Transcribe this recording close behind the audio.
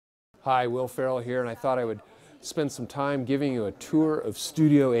Hi, Will Ferrell here, and I thought I would spend some time giving you a tour of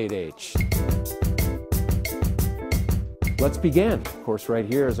Studio 8H. Let's begin. Of course, right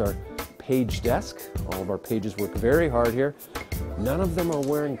here is our page desk. All of our pages work very hard here. None of them are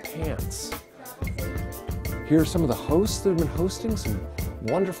wearing pants. Here are some of the hosts that have been hosting some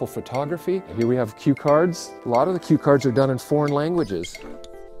wonderful photography. Here we have cue cards. A lot of the cue cards are done in foreign languages,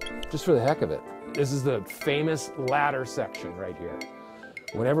 just for the heck of it. This is the famous ladder section right here.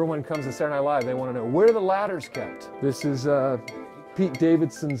 When everyone comes to Saturday Night Live, they want to know where the ladder's kept. This is Pete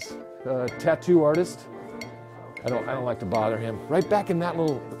Davidson's tattoo artist. I don't like to bother him. Right back in that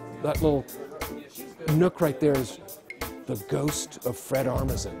little nook right there is the ghost of Fred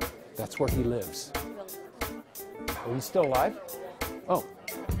Armisen. That's where he lives. Are he still alive? Oh,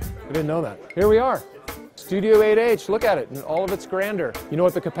 I didn't know that. Here we are, Studio 8H. Look at it in all of its grandeur. You know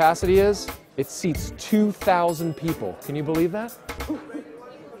what the capacity is? It seats 2,000 people. Can you believe that?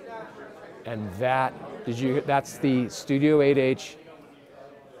 And that's the Studio 8H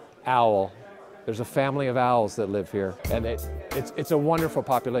owl. There's a family of owls that live here, and it's a wonderful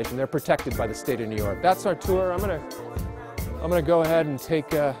population. They're protected by the state of New York. That's our tour. I'm gonna go ahead and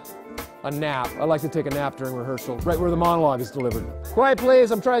take a nap. I like to take a nap during rehearsal, right where the monologue is delivered. Quiet,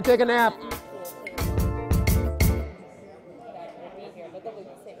 please. I'm trying to take a nap.